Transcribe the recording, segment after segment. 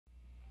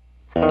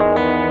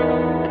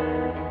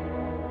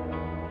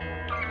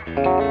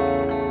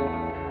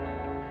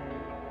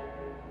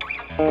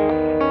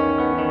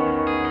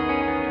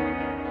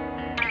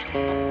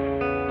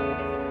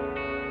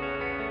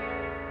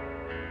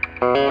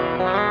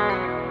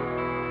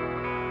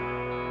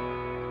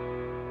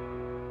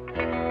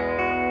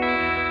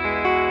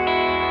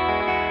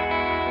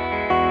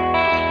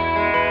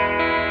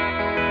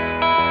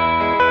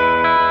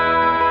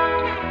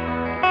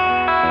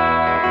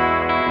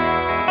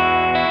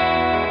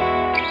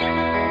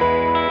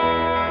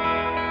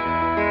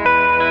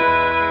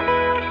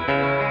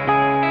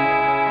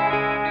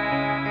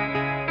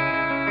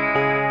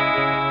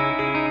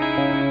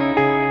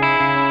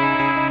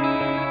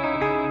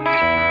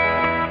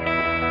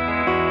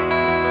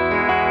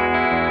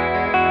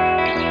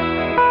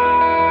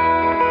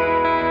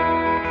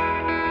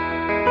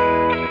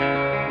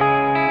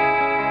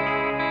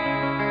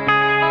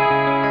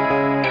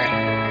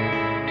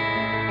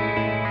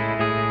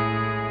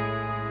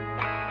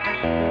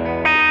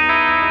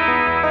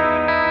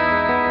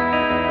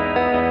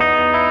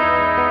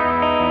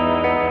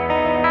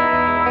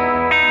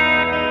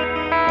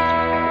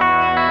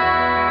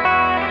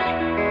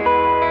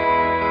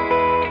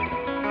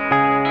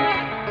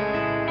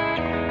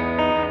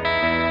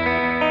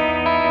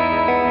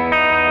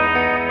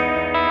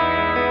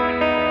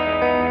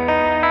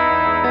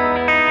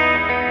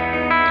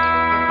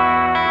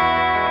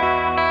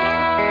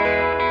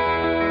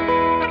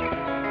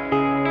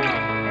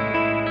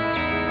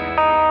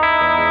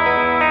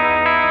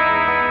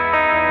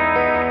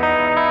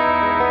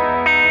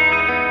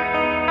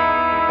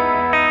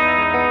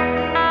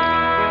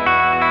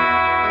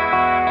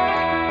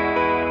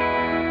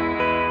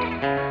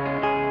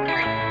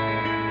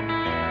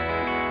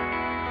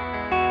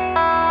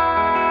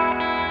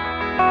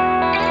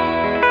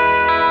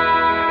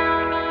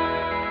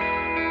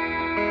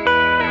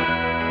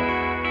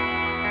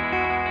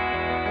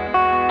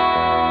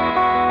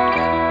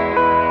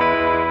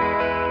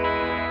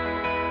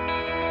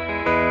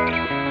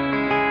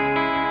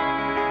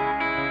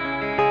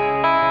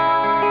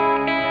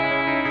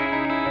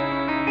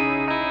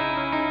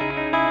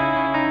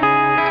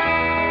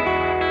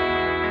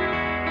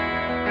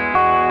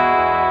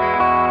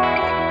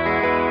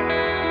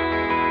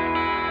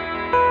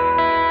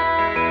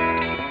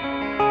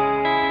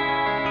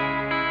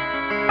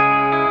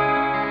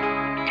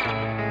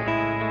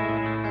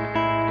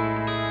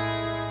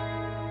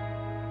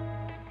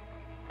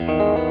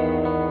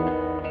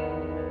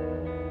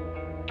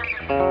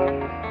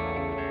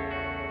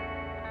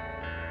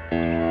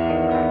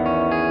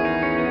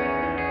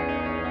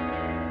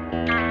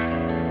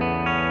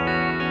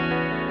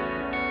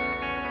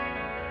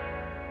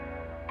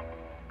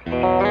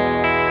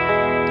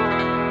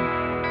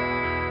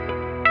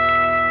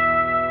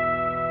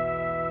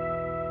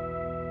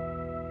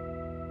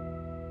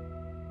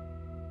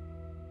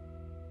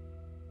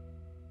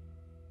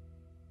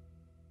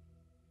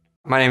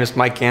My name is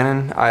Mike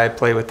Gannon. I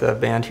play with a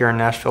band here in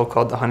Nashville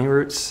called the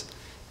Honeyroots.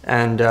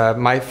 And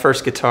my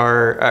first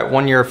guitar,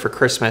 one year for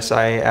Christmas,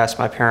 I asked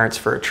my parents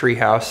for a tree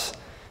house.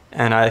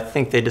 And I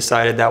think they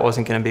decided that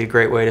wasn't going to be a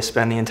great way to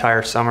spend the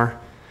entire summer.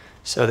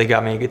 So they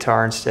got me a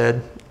guitar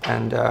instead.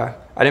 And I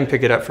didn't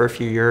pick it up for a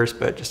few years,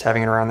 but just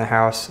having it around the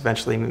house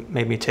eventually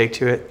made me take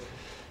to it.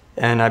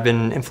 And I've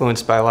been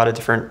influenced by a lot of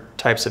different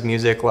types of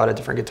music, a lot of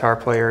different guitar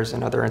players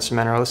and other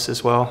instrumentalists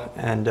as well.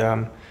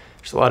 And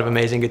there's a lot of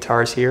amazing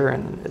guitars here,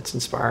 and it's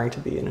inspiring to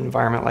be in an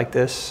environment like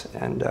this.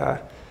 And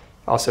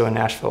also in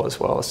Nashville as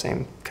well, the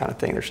same kind of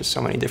thing. There's just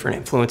so many different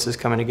influences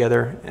coming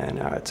together, and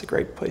it's a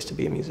great place to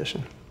be a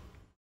musician.